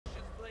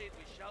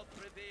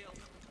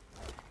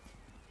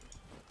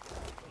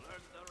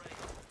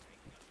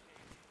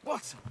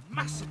What a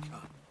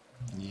massacre!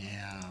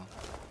 Yeah.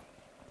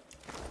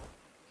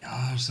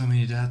 Oh, so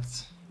many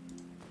deaths.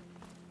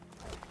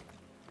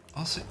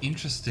 Also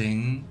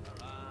interesting.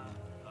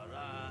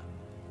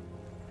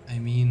 I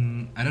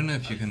mean, I don't know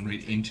if you can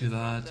read into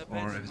that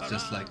or if it's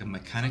just like a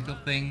mechanical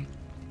thing,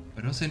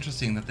 but also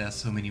interesting that there's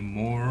so many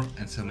more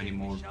and so many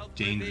more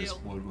dangerous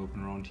world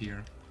open around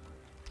here.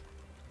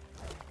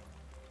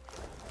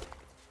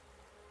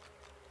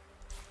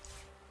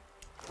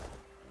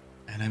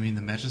 And I mean,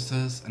 the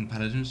Magisters and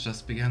Paladins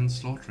just began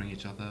slaughtering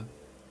each other.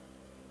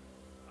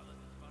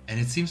 And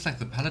it seems like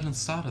the Paladin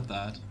started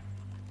that.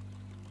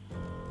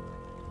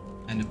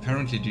 And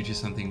apparently due to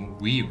something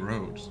we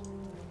wrote.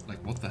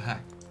 Like, what the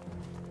heck?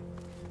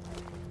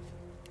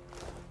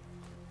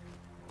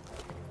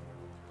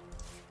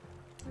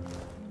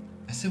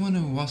 I still wonder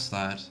who was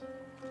that.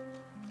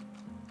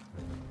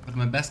 But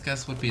my best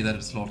guess would be that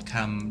it's Lord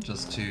Cam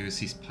just to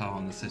seize power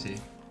in the city.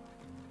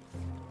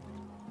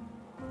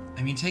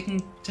 I mean,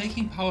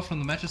 taking power from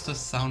the Magisters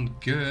sound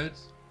good,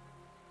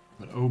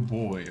 but oh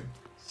boy,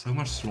 so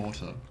much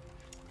slaughter.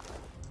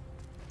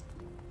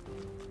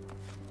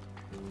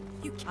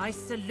 I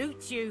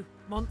salute you,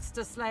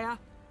 monster slayer.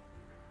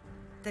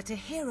 That a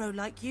hero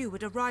like you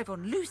would arrive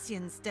on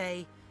Lucian's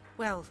Day,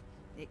 well,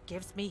 it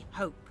gives me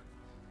hope.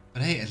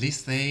 But hey, at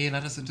least they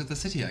let us into the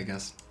city, I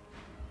guess.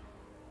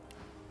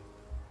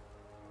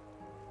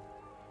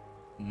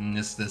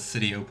 Is the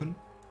city open?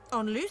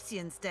 On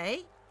Lucian's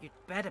Day? You'd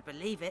better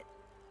believe it.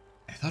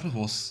 I thought it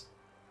was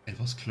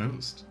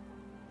closed.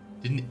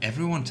 Didn't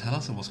everyone tell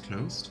us it was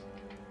closed?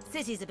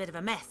 City's a bit of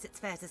a mess, it's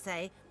fair to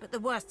say, but the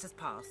worst has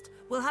passed.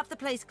 We'll have the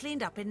place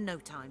cleaned up in no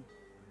time.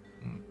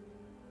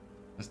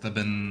 Has there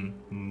been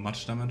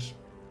much damage?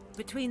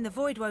 Between the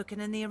Voidwoken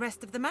and the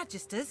arrest of the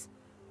Magisters,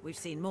 we've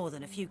seen more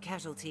than a few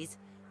casualties,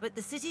 but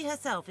the city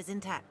herself is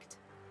intact.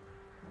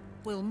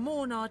 We'll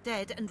mourn our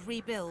dead and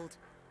rebuild.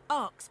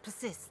 Arx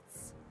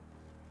persists.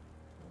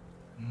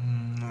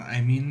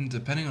 I mean,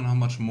 depending on how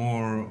much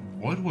more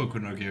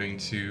Voidwoken are going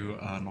to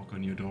knock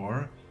on your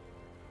door,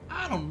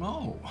 I don't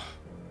know.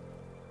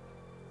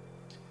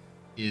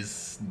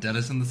 Is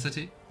Dallas in the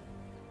city?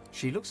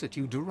 She looks at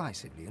you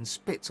derisively and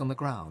spits on the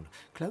ground,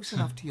 close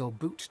enough to your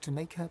boot to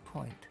make her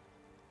point.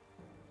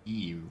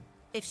 Ew.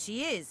 If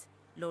she is,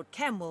 Lord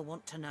Kem will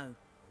want to know.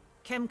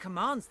 Kem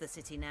commands the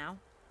city now.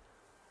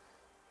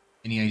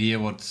 Any idea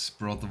what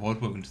brought the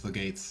Voidwoken to the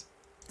gates?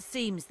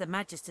 Seems the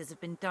Magisters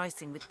have been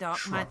dicing with dark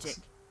Shrugs.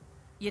 magic.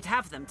 You'd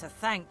have them to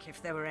thank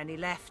if there were any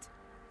left.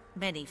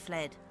 Many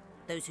fled.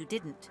 Those who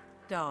didn't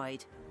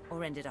died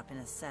or ended up in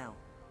a cell.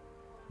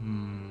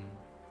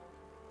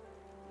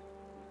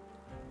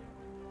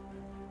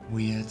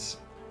 Weird.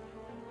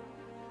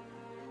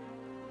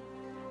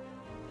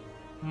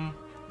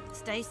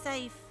 Stay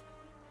safe.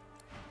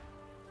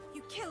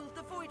 You killed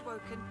the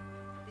Voidwoken.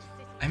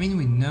 I mean,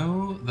 we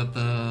know that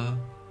the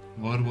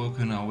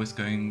Voidwoken are always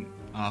going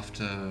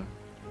after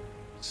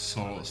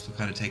souls to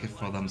kind of take it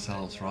for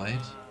themselves, right?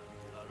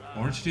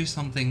 Or to do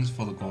some things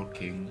for the God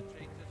King.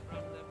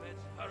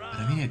 But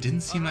I mean, it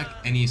didn't seem like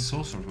any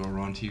sorcerers were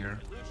around here.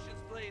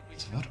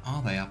 So what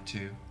are they up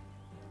to?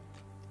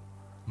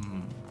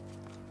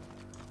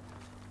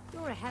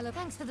 You're a hell of...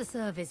 Thanks for the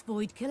service,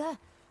 Void Killer.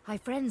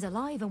 I've friends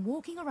alive and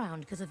walking around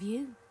because of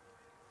you.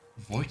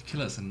 Void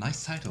Killer is a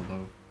nice title,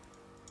 though.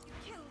 You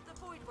killed the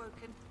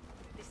Voidwoken.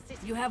 This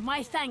city... You have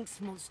my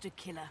thanks, Monster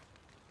Killer.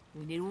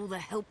 We need all the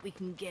help we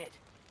can get.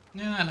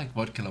 Yeah, I like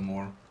Void Killer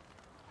more.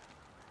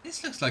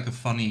 This looks like a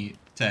funny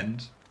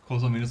tent. Of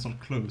course, I mean, it's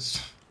not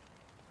closed.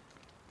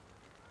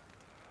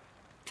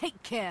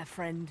 Take care,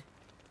 friend.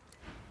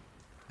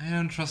 I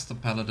don't trust the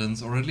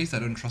Paladins, or at least I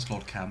don't trust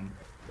Lord Cam.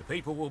 The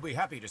people will be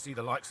happy to see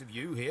the likes of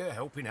you here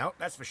helping out,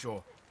 that's for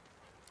sure.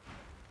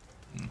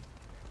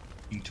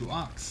 Into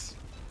Arx.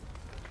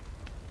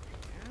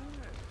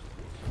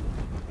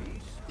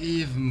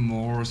 Even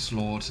more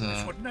slaughter.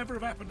 This would never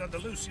have happened under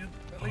Lucian,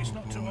 at least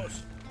not to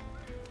us.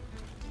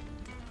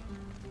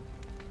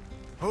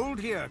 Hold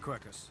here,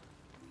 Quercus.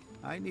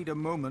 I need a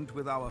moment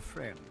with our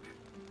friend.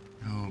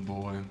 Oh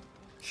boy.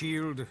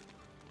 Shield,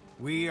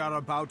 we are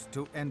about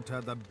to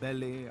enter the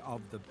belly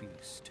of the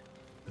beast.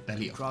 The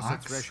belly of Cross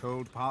Arx. a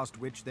threshold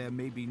past which there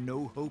may be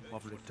no hope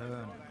of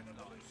return.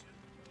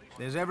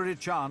 There's every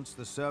chance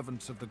the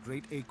servants of the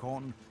great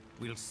Acorn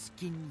will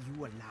skin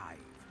you alive,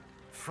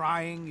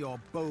 frying your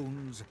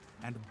bones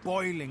and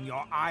boiling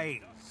your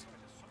eyes.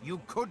 You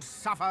could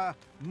suffer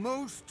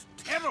most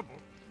terrible.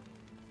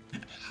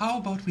 How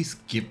about we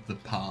skip the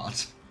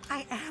part?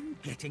 I am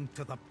getting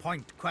to the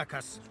point,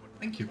 Quercus.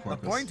 Thank you,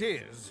 Quercus. The point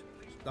is,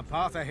 the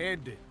path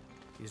ahead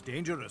is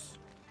dangerous.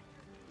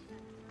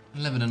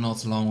 Lavender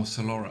nods along with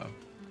Solora.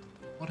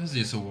 What has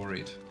you so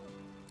worried?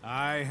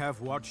 I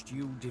have watched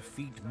you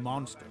defeat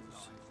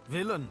monsters,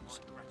 villains,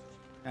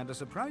 and a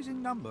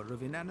surprising number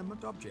of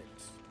inanimate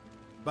objects.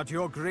 But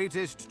your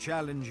greatest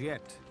challenge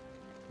yet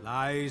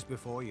lies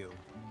before you.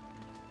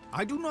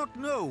 I do not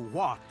know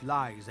what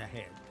lies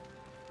ahead,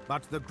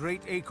 But the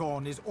great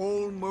acorn is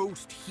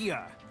almost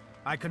here.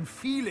 I can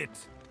feel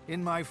it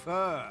in my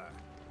fur.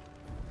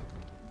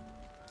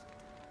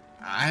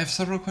 I have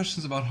several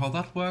questions about how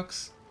that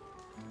works,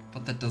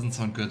 but that doesn't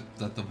sound good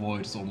that the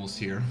void is almost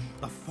here.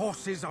 The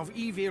forces of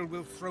evil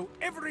will throw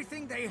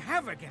everything they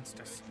have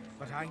against us,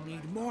 but I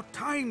need more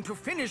time to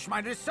finish my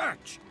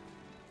research.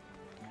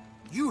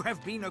 You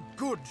have been a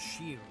good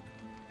shield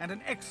and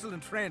an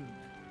excellent friend.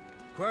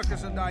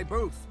 Quercus and I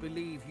both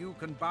believe you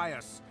can buy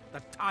us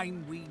the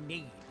time we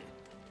need.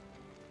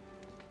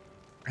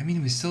 I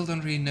mean, we still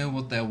don't really know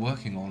what they're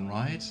working on,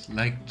 right?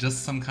 Like,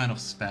 just some kind of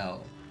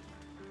spell.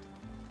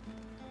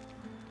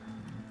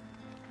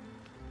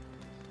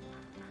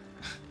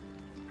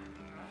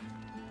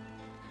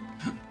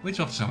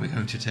 Which option are we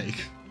going to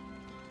take?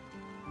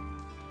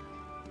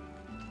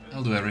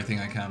 I'll do everything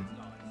I can.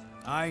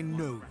 I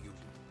know you.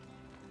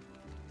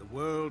 The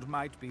world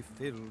might be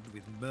filled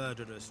with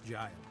murderous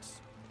giants,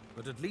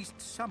 but at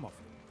least some of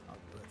them are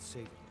worth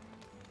saving.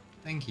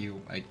 Thank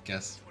you, I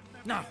guess.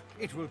 Now,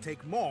 it will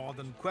take more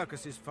than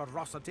Quercus's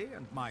ferocity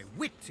and my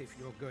wit if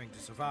you're going to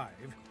survive.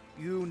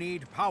 You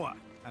need power,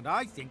 and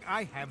I think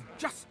I have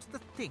just the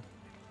thing.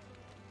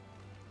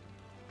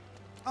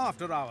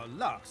 After our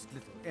last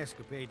little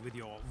escapade with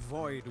your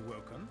Void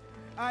Woken,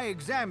 I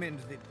examined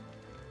the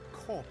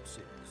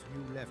corpses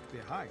you left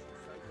behind.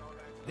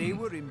 They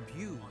were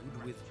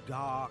imbued with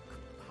dark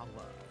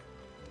power.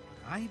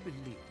 I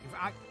believe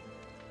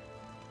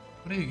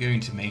What are you going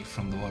to make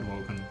from the Void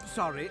Woken?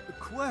 Sorry,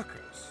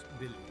 Quercus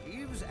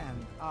believes,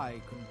 and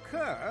I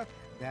concur,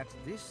 that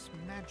this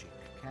magic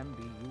can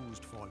be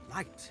used for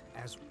light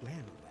as well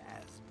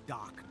as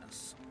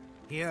darkness.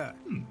 Here,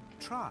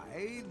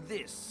 try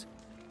this.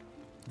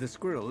 The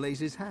squirrel lays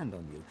his hand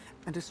on you,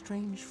 and a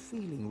strange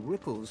feeling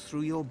ripples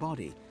through your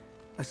body.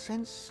 A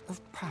sense of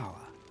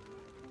power.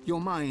 Your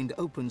mind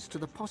opens to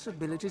the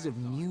possibilities of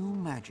new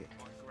magic.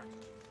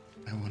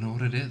 I wonder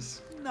what it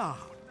is. Now,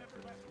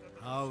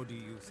 how do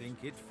you think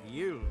it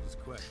feels,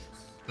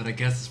 Quercus? But I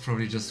guess it's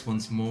probably just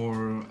once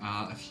more,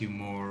 a few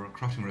more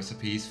crafting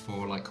recipes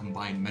for like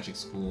combined magic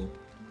school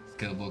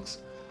skill books.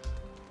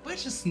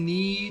 Which is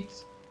neat,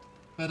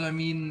 but I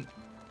mean,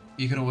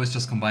 you can always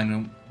just combine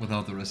them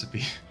without the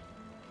recipe.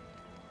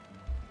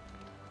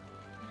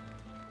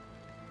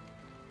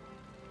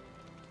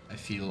 I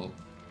feel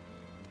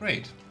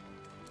great.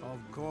 Of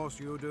course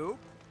you do.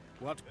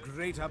 What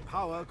greater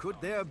power could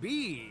there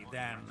be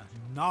than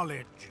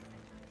knowledge?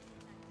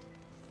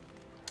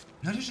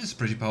 Knowledge is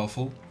pretty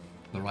powerful.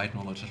 The right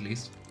knowledge, at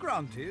least.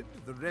 Granted,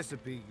 the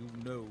recipe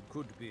you know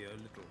could be a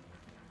little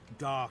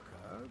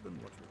darker than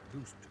what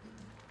you're used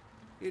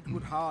to. It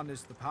would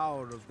harness the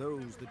power of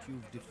those that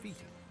you've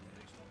defeated.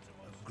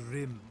 A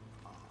grim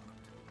art.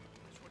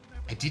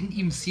 I didn't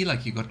even see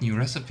like you got new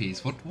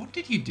recipes. What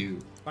did you do?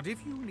 But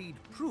if you need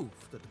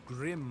proof that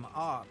grim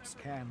arts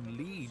can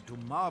lead to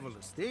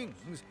marvelous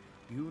things,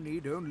 you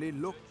need only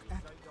look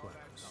at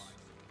Quercus.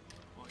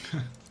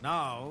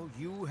 Now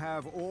you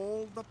have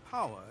all the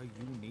power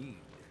you need.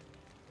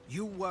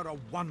 You were a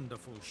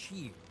wonderful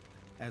shield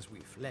as we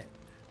fled,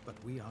 but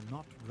we are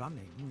not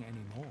running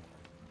anymore.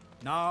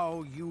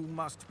 Now you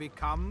must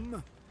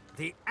become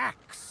the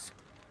Axe.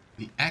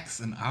 The axe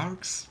and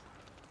Arx?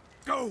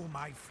 Go,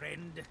 my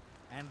friend,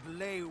 and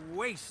lay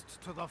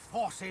waste to the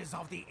forces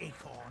of the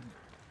Acorn.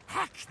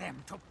 Hack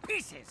them to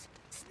pieces,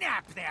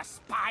 snap their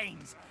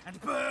spines,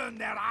 and burn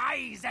their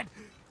eyes, and...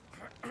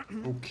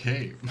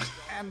 Okay.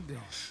 And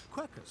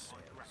Quercus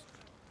says,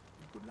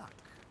 good luck.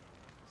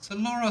 So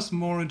Laura's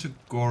more into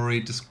gory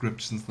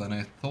descriptions than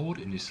I thought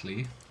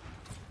initially.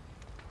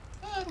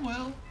 But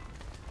well.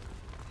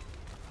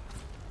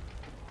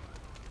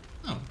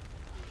 Oh.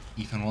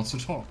 Ethan wants to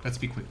talk. Let's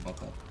be quick about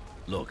that.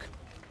 Look,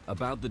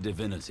 about the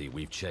divinity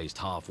we've chased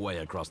halfway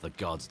across the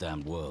God's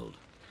damned world.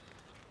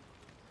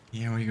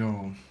 Here we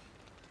go.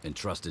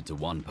 Entrusted to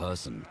one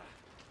person,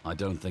 I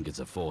don't think it's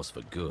a force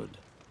for good.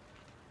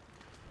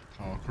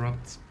 Power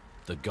corrupts.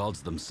 The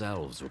gods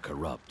themselves were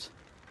corrupt,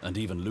 and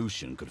even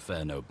Lucian could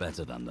fare no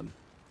better than them.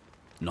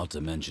 Not to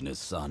mention his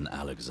son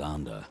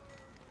Alexander.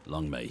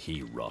 Long may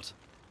he rot.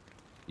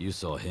 You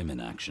saw him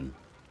in action.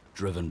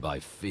 Driven by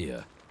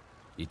fear,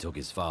 he took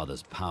his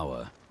father's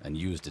power and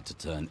used it to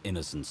turn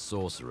innocent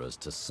sorcerers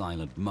to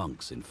silent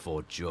monks in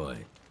Fort Joy.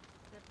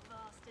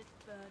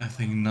 I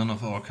think none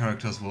of our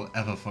characters will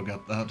ever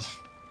forget that.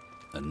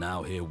 And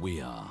now here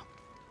we are,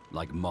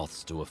 like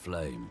moths to a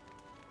flame,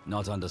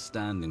 not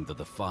understanding that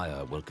the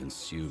fire will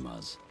consume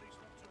us.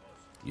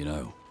 You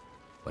know,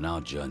 when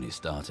our journey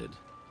started,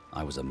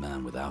 I was a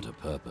man without a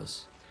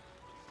purpose.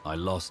 I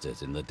lost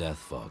it in the death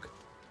fog.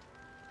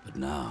 But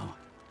now,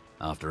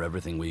 after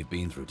everything we've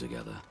been through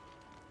together,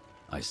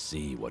 I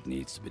see what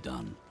needs to be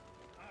done.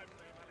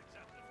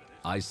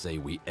 I say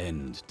we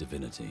end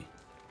divinity.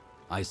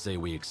 I say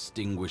we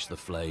extinguish the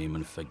flame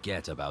and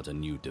forget about a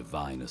new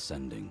divine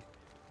ascending.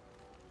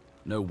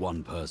 No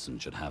one person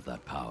should have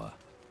that power.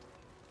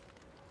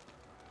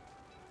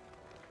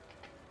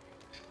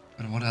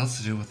 And what else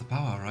to do with the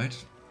power, right?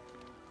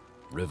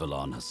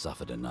 Rivellon has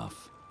suffered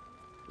enough.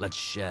 Let's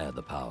share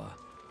the power.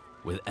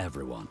 with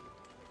everyone.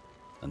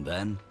 And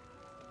then,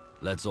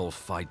 let's all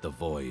fight the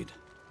void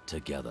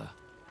together.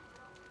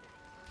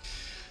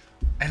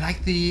 I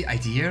like the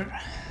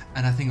idea,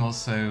 and I think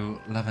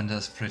also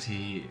Lavender's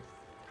pretty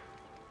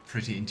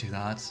into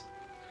that.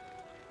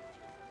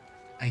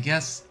 I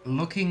guess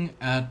looking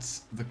at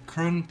the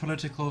current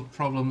political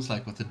problems,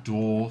 like with the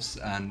dwarves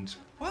and,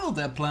 well,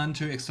 their plan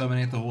to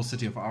exterminate the whole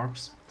city of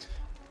Arx,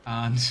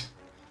 and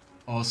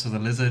also the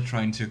lizard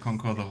trying to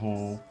conquer the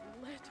whole,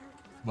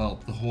 well,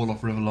 the whole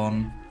of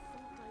Rivellon.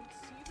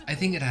 I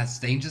think it has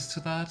dangers to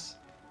that,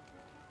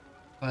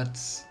 but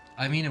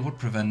I mean, it would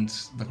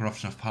prevent the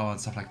corruption of power and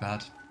stuff like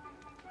that.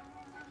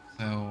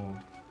 So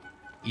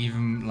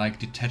even like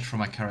detach from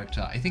my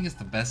character, I think it's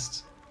the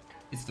best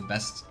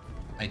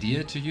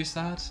idea to use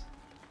that,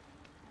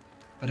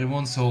 but it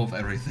won't solve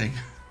everything.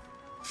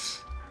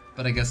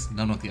 But I guess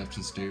none of the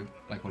options do,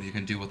 like what you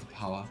can do with the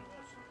power.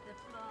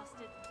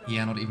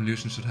 Yeah, not even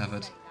Lucian should have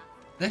it.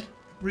 That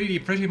really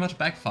pretty much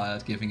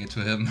backfired, giving it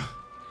to him.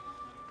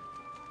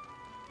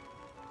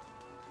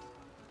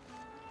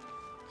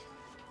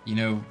 You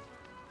know,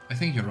 I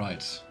think you're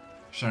right.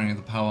 Sharing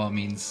the power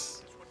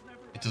means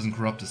it doesn't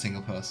corrupt a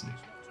single person.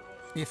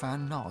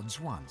 Ifan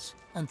nods once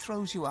and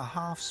throws you a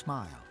half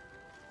smile.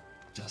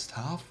 Just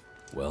half?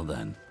 Well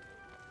then,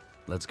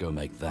 let's go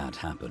make that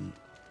happen.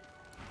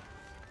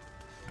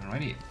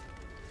 Alrighty.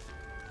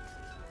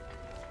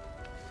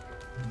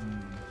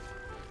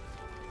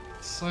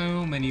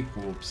 So many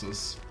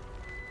corpses.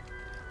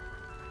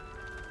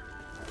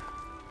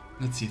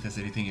 Let's see if there's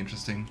anything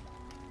interesting.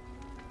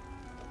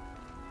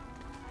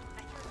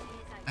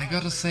 I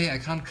gotta say, I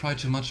can't cry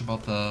too much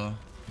about the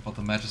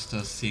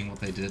Magisters seeing what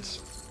they did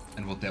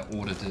and what their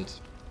order did.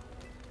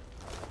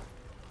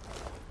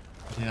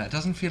 But yeah, it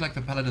doesn't feel like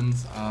the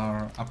Paladins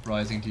are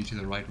uprising due to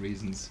the right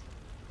reasons.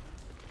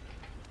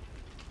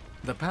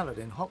 The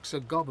Paladin hocks a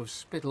gob of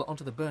spittle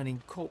onto the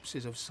burning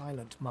corpses of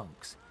silent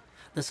monks.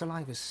 The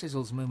saliva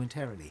sizzles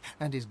momentarily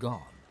and is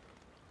gone.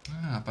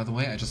 Ah, by the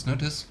way, I just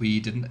noticed we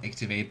didn't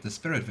activate the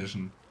spirit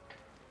vision.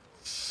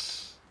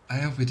 I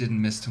hope we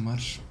didn't miss too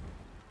much.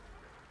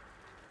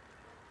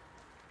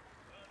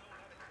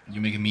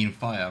 You make a mean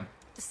fire.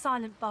 The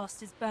silent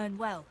bastards burn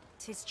well,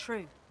 'tis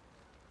true.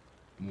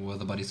 Were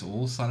the bodies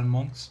all silent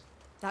monks?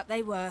 That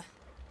they were.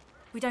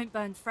 We don't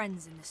burn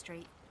friends in the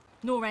street,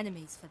 nor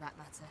enemies for that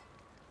matter.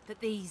 But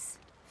these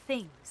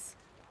things.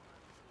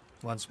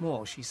 Once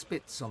more, she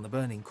spits on the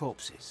burning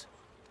corpses.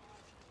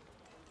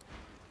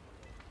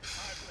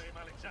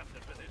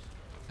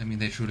 I mean,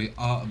 they truly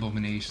are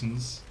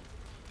abominations,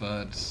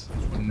 but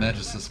the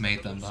Magisters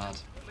made them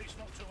that.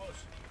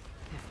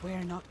 If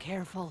we're not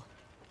careful,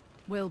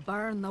 we'll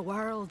burn the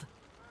world.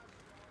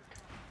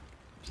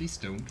 Please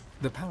don't.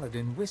 The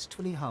Paladin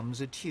wistfully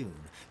hums a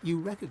tune. You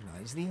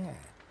recognize the air.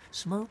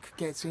 Smoke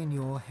gets in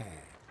your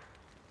hair.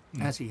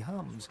 As he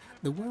hums,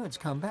 the words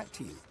come back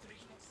to you.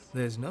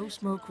 There's no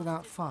smoke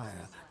without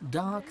fire,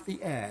 dark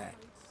the air.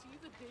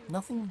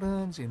 Nothing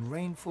burns in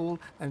rainfall,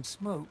 and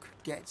smoke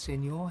gets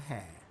in your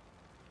hair.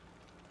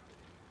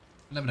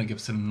 Lavender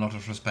gives him a lot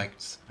of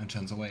respect and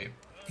turns away.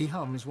 He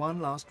hums one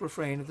last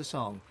refrain of the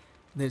song.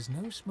 There's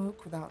no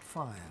smoke without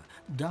fire,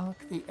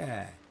 dark the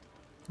air.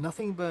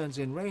 Nothing burns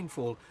in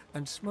rainfall,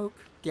 and smoke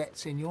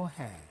gets in your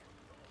hair.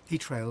 He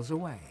trails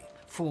away,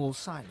 falls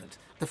silent.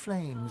 The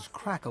flames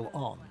crackle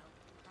on.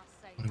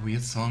 What a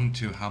weird song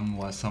to hum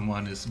while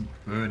someone is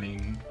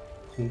burning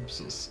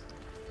corpses.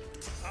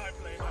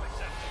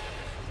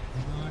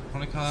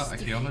 Chronica,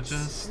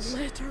 archaeologist.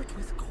 Littered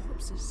with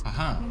corpses.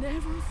 Aha.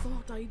 Never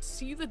thought I'd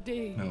see the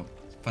day. No,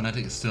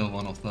 Fanatic is still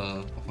one of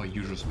our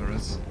usual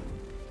spirits.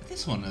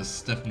 This one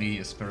is definitely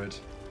a spirit.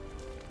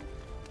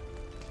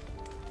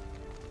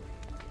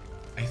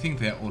 I think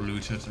they're all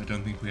looted. I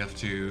don't think we have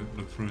to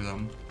look through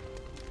them.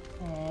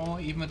 Oh,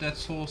 even a dead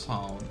soul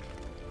sound.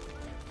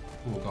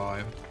 Poor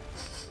guy.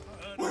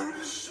 Where are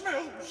the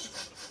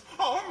smells?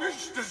 I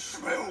miss the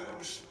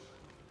smells.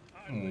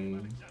 Oh.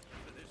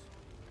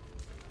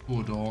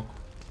 Poor dog.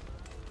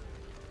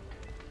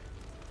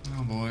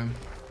 Oh boy.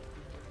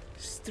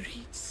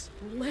 Streets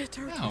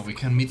littered. Yeah, we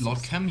can meet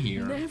Lord Cam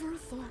here. Never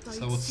thought I'd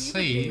so I would see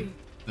say the day.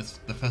 that's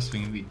the first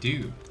thing we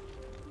do.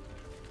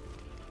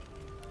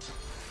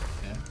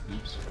 Yeah,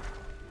 oops.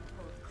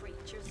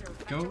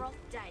 Go.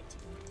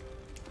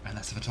 And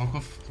let's have a talk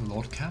of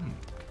Lord Cam.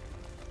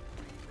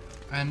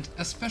 And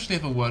especially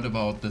have a word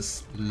about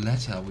this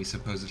letter we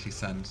supposedly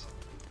sent.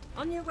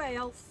 On your way,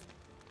 Ulf.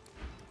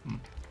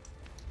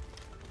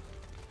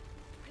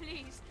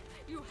 Please,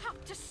 you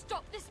have to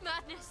stop this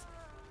madness.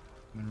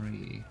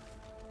 Marie.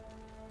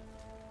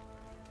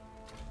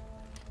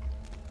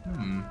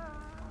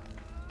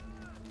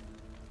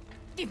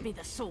 Give me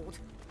the sword.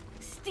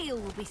 Steel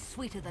will be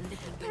sweeter than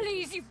little.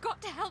 Please, you've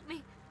got to help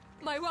me.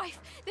 My wife,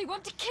 they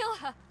want to kill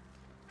her.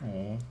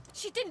 Aww.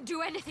 She didn't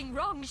do anything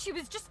wrong. She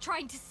was just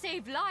trying to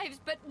save lives,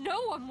 but no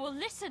one will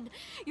listen.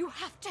 You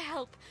have to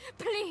help,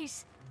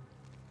 please.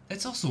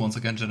 It's also once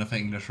again Jennifer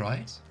English,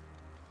 right?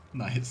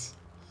 Nice.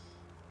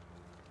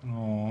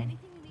 Aww.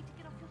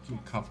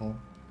 Good couple.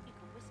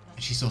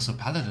 She's also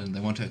Paladin. They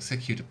want to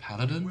execute a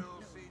Paladin?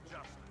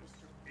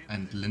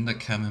 And Linda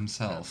Cam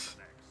himself.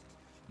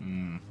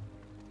 Hmm.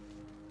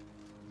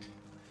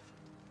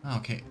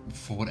 Okay,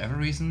 for whatever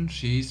reason,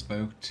 she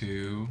spoke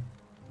to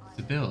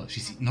Sebille.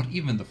 She's not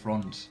even in the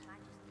front.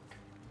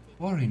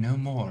 Worry no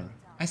more.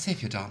 I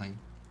save you, darling.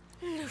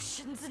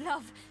 Lucian's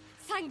love,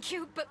 thank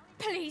you, but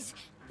please,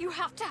 you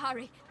have to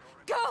hurry.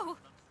 Go!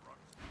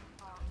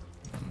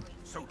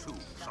 So too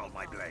shall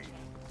my blade.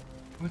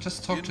 We'll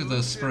just talk to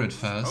the spirit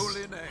first.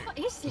 What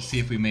is To this? see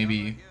if we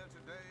maybe...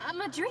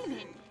 Am I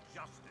dreaming?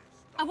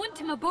 I went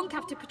to my bunk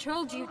after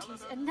patrol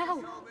duties, and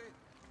now...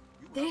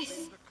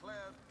 this.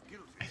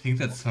 I think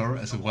that's her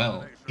as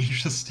well.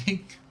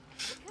 Interesting.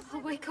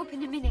 I'll wake up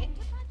in a minute.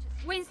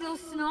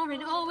 Winslow's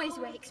snoring always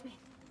wakes me.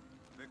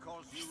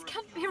 This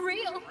can't be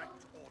real.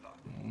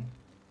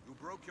 You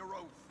broke your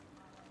oath.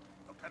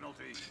 The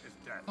penalty is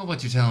death. How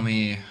about you tell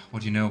me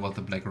what you know about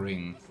the Black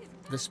Ring?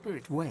 The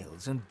spirit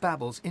wails and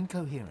babbles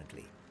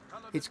incoherently.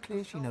 It's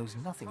clear she knows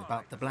nothing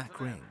about the Black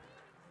Ring.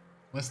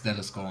 Where's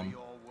Dallas gone?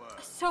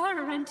 I saw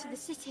her enter the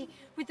city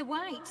with the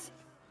whites.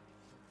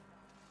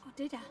 Or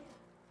did I?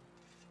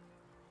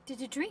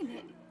 Did I dream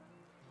it?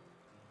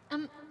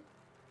 Am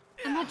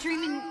I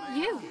dreaming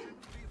you?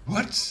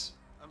 What?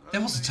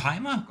 There was a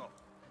timer?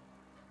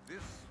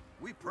 This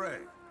we pray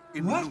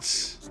in What?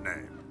 Lucian's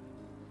name.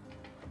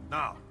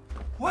 Now,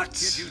 What?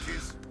 to your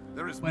duties,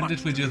 there is When much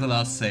did we to do the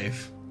last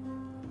save?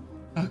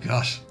 Oh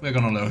gosh, we're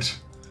gonna load.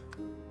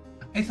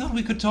 I thought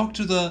we could talk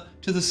to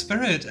the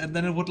spirit and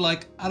then it would,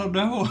 like, I don't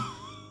know,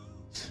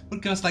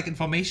 would give us like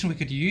information we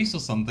could use or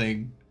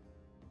something.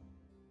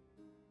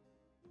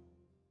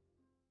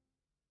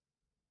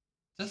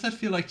 Does that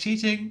feel like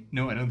cheating?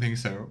 No, I don't think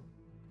so.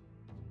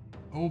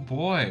 Oh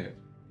boy.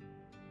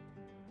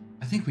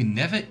 I think we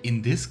never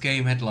in this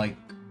game had like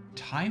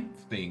time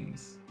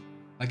things.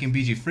 Like in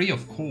BG3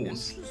 of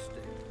course.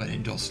 But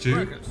in DOS 2?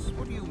 Marcus,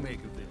 what do you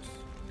make of this?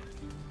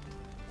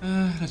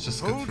 Let's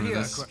just go through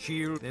this.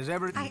 Shield, there's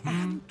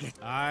everything.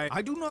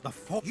 I do not the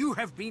fault. You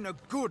have been a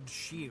good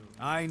shield.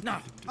 I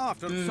not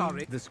after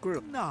sorry. The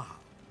squirrel. Now,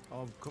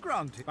 of course,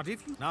 granted. But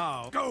if you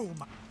now go,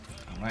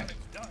 Alright.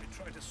 I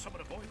tried to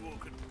summon a void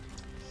woken.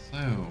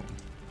 So,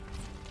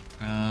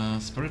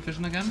 Spirit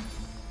Vision again.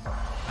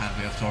 And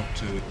we have talked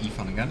to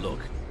Ifan again. Look,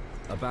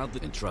 about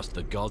the entrust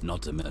the god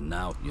not to me. And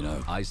now, you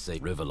know, I say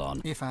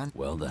Rivellon. Ifan.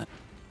 Well then.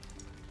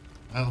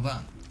 Well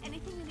done.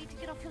 Anything you need to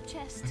get off your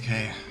chest?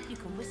 Okay. You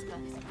can whisper.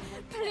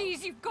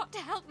 Please, you've got to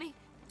help me.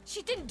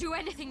 She didn't do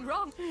anything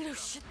wrong.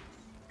 Lucian.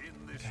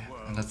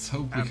 And let's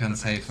hope we can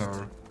save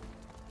her.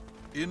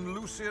 In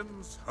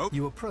Lucian's hope.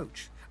 You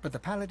approach, but the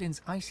paladin's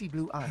icy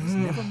blue eyes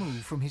never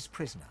move from his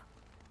prisoner.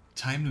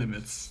 Time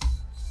limits.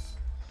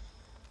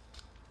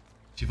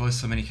 She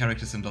voiced so many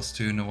characters in DOS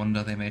 2, no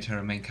wonder they made her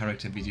a main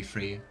character in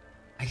BG3.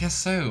 I guess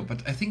so,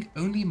 but I think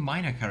only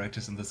minor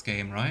characters in this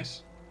game, right?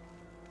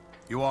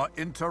 You are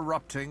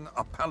interrupting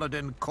a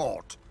paladin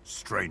court,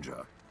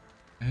 stranger.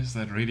 Is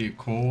that really a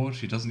court?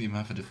 She doesn't even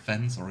have a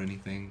defense or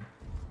anything.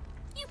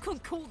 You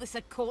can't call this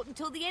a court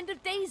until the end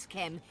of days,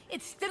 Kem.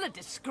 It's still a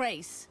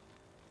disgrace.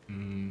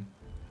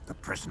 The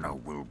prisoner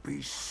will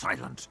be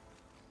silent.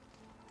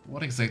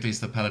 What exactly is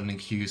the paladin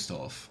accused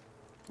of?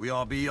 We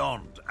are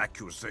beyond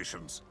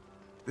accusations.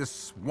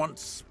 This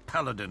once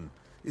paladin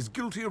is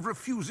guilty of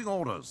refusing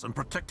orders and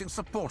protecting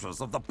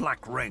supporters of the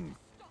Black Ring.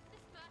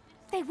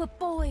 They were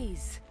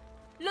boys.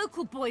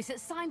 Local boys that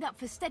signed up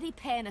for steady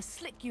pay in a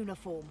slick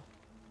uniform.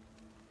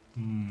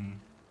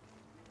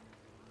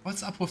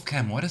 What's up with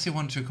Cam? Why does he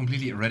want to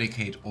completely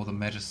eradicate all the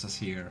magisters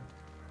here?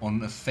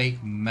 On a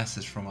fake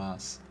message from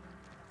us?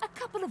 A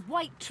couple of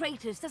white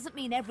traitors doesn't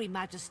mean every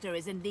magister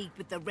is in league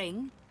with the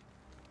Ring.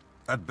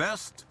 At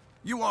best,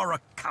 you are a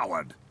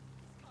coward.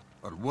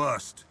 At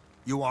worst,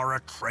 you are a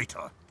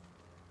traitor.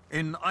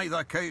 In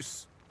either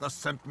case, the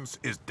sentence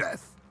is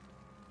death.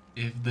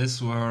 If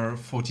this were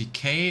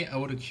 40k, I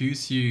would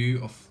accuse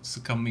you of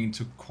succumbing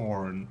to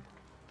corn.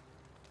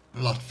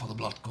 Blood for the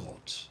blood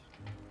god.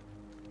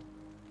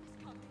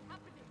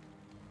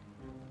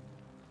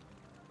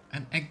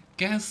 And I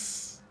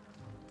guess,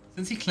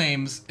 since he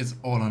claims it's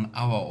all on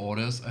our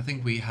orders, I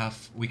think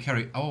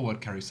our word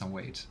carries some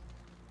weight.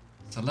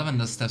 So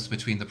Lavender steps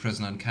between the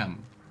prisoner and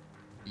Cam.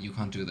 You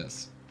can't do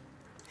this.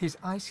 His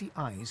icy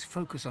eyes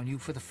focus on you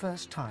for the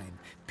first time,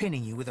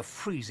 pinning you with a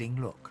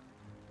freezing look.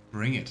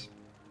 Bring it.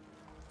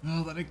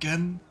 Well, then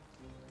again,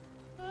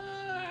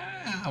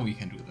 we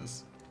can do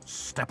this.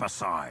 Step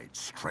aside,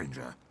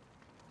 stranger.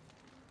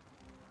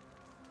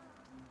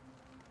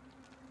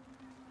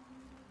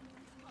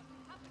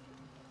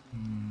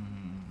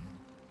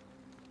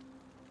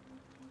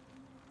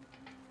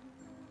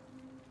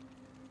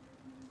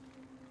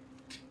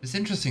 It's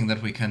interesting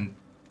that we can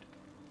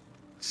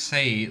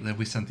say that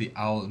we sent the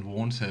owl and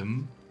warned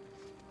him,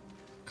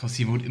 because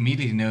he would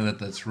immediately know that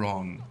that's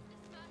wrong.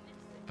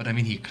 But I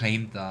mean, he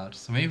claimed that,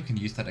 so maybe we can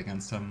use that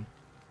against him.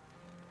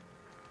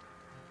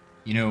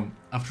 You know,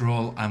 after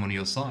all, I'm on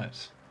your side.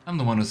 I'm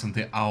the one who sent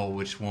the owl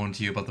which warned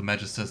you about the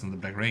Magisters and the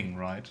Black Ring,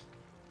 right?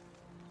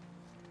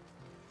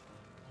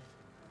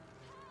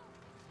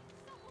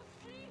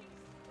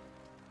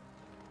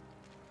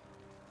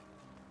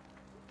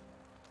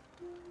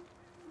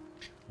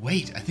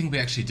 Wait, I think we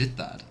actually did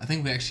that. I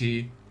think we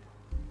actually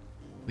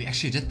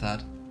did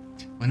that.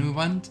 When we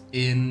went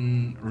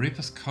in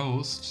Reaper's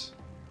Coast,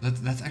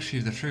 that's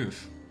actually the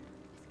truth.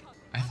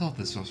 I thought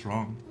this was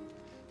wrong.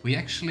 We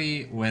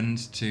actually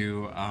went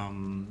to,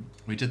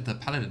 we did the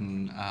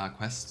Paladin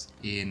quest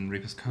in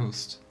Reaper's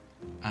Coast,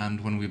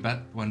 and when we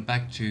went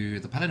back to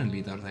the Paladin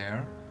leader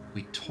there,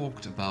 we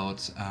talked about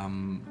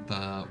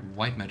the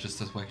White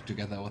Magisters working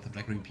together with the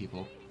Black-Green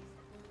people.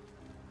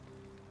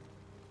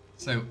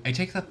 So I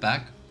take that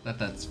back,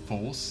 that's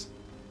false,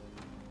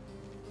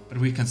 but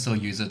we can still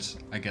use it,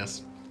 I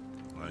guess.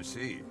 I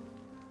see.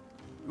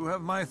 You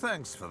have my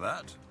thanks for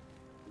that.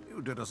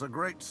 You did us a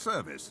great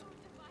service.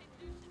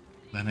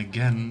 Then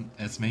again,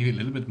 it's maybe a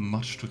little bit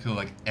much to kill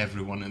like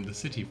everyone in the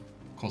city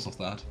because of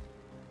that.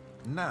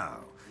 Now,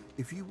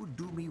 if you would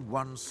do me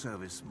one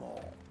service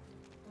more,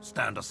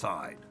 stand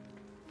aside.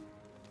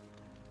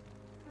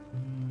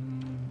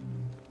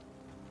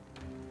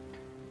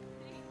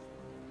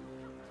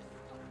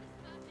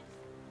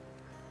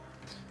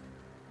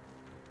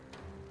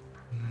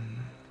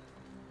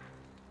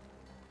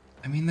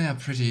 I mean, they are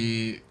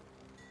pretty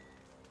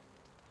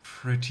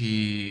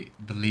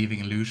believing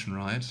in Lucian,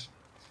 right?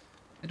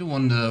 I do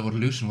wonder what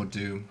Lucian would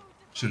do.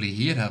 Surely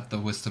he'd have the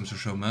wisdom to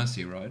show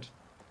mercy, right?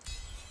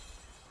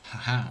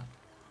 Haha.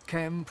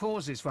 Kem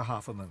pauses for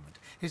half a moment,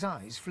 his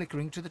eyes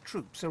flickering to the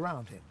troops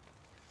around him.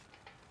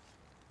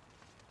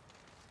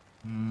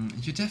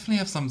 You definitely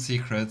have some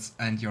secrets,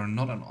 and you're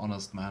not an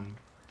honest man.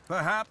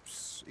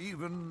 Perhaps,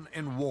 even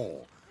in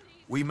war,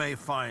 we may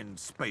find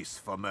space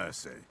for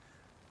mercy.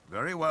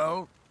 Very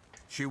well.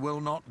 She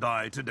will not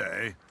die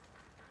today.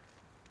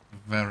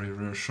 Very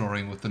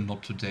reassuring with the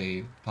not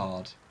today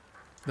part.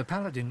 The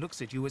Paladin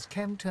looks at you as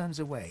Kem turns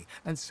away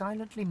and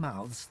silently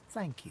mouths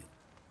thank you.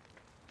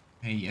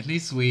 Hey, at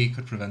least we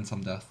could prevent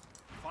some death.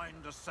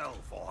 Find a cell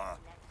for her.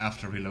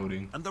 After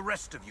reloading. And the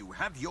rest of you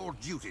have your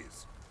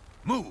duties.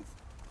 Move!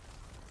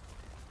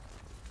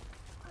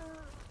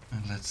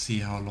 And let's see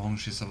how long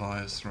she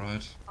survives,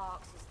 right?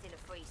 Arx is still a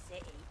free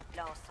city,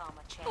 last time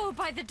I checked. Oh,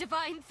 by the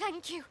divine,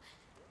 thank you.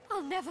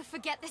 I'll never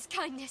forget this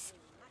kindness.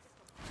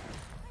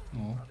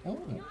 Oh.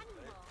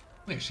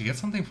 We actually get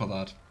something for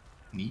that.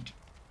 Neat.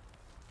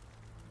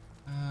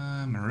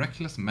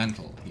 Miraculous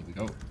Mantle. Here we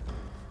go.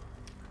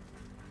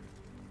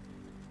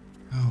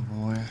 Oh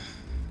boy.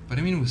 But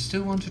I mean, we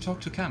still want to talk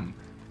to Kem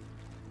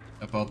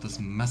about this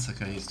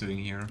massacre he's doing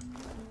here.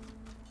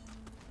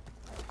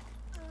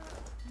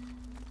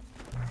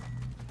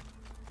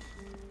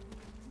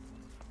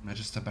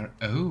 Magister Barracks.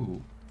 Oh!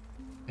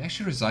 They're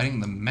actually residing in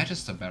the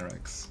Magister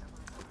Barracks.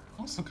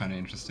 Also kind of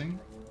interesting.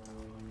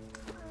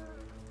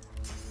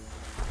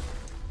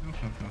 No.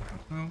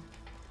 Here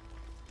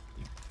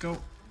we go.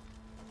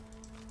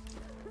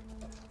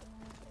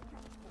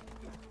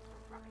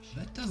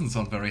 That doesn't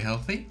sound very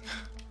healthy.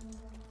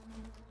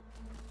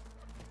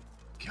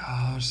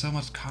 Gosh, so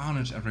much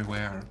carnage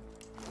everywhere.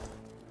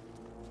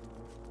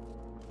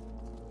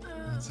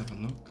 Let's have a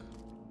look.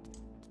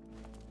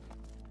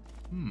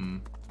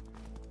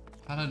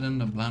 Paladin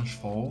de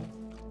Blanchefort,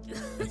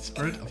 the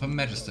spirit of a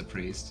Magister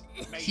priest.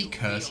 He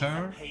curse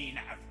her? Pain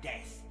of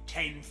death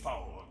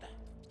tenfold.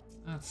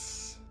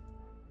 That's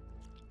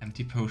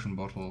empty potion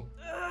bottle.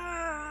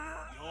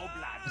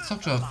 Let's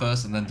talk to her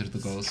first and then do the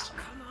ghost.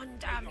 Come on,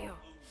 damn you!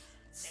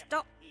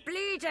 Stop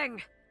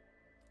bleeding!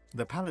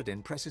 The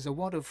Paladin presses a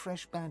wad of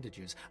fresh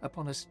bandages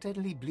upon a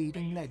steadily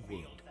bleeding leg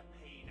wound.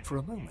 For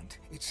a moment,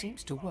 it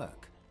seems to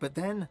work, but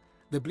then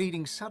the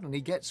bleeding suddenly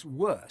gets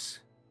worse.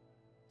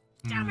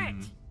 Damn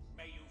it!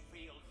 May you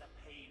feel the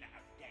pain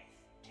of death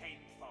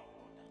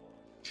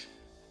tenfold.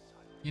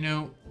 You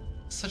know,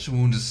 such a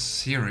wound is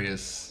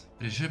serious,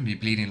 but it shouldn't be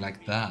bleeding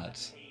like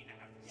that.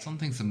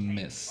 Something's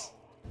amiss.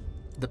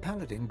 The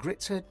Paladin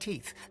grits her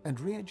teeth and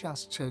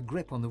readjusts her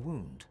grip on the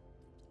wound.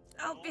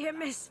 I'll be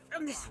amiss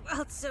from this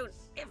world soon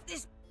if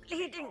this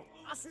bleeding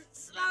wasn't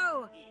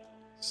slow.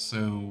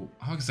 So,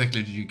 how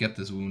exactly did you get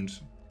this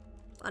wound?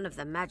 One of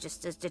the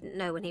Magisters didn't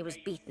know when he was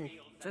beaten.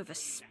 Drove a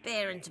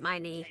spear into my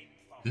knee.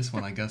 This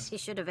one, I guess. He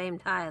should have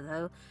aimed higher,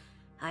 though.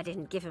 I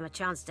didn't give him a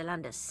chance to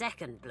land a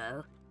second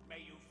blow.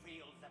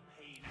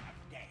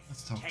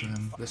 Let's talk to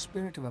him. The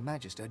spirit of a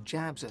Magister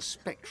jabs a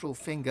spectral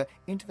finger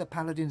into the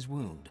Paladin's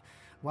wound,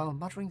 while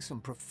muttering some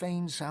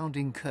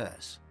profane-sounding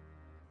curse.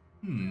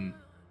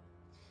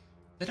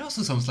 That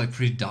also sounds like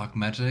pretty dark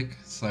magic,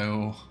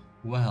 so,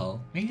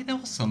 well, maybe there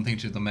was something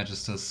to the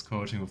Magisters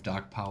coating with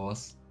dark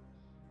powers.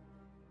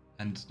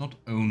 And not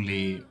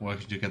only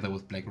working together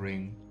with Black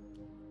Ring.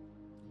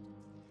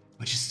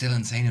 Which is still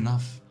insane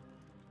enough.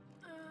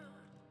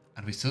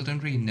 And we still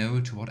don't really know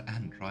to what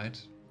end,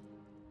 right?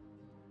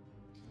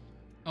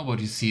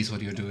 Nobody sees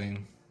what you're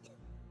doing.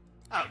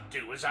 I'll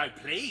do as I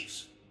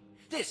please.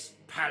 This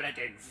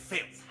Paladin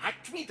filth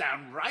hacked me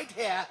down right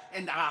here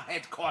in our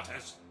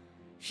headquarters.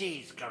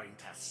 She's going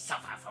to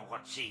suffer for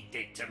what she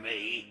did to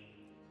me.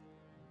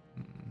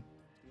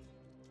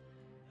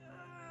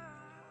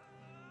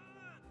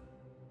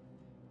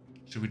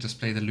 Should we just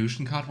play the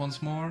Lucian card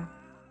once more?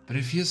 But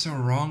it feels so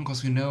wrong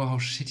because we know how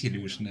shitty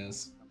Lucian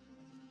is.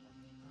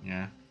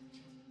 Yeah.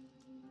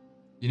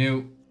 You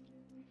know,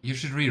 you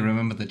should really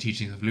remember the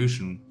teachings of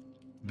Lucian.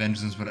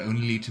 Vengeance will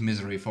only lead to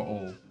misery for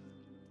all.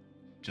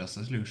 Just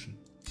as Lucian.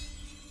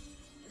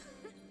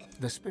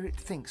 The spirit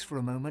thinks for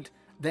a moment,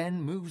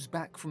 then moves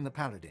back from the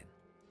Paladin.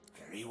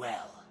 Very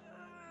well.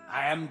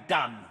 I am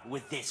done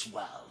with this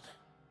world.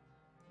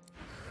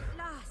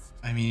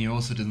 I mean, he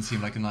also didn't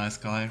seem like a nice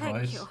guy, Thank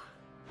right? you.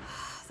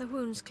 The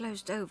wound's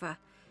closed over.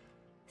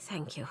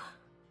 Thank you.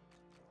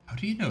 How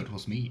do you know it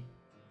was me?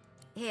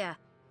 Here,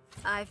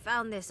 I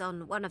found this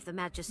on one of the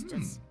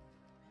Magisters.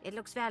 It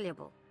looks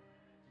valuable.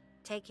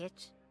 Take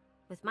it,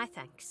 with my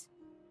thanks.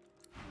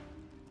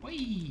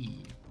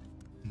 Whee!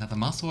 Another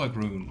masterwork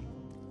rune.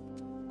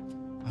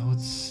 I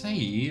would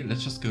say,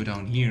 let's just go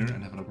down here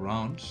and have a look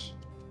around.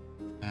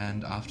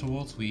 And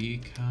afterwards we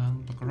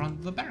can look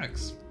around the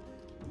barracks.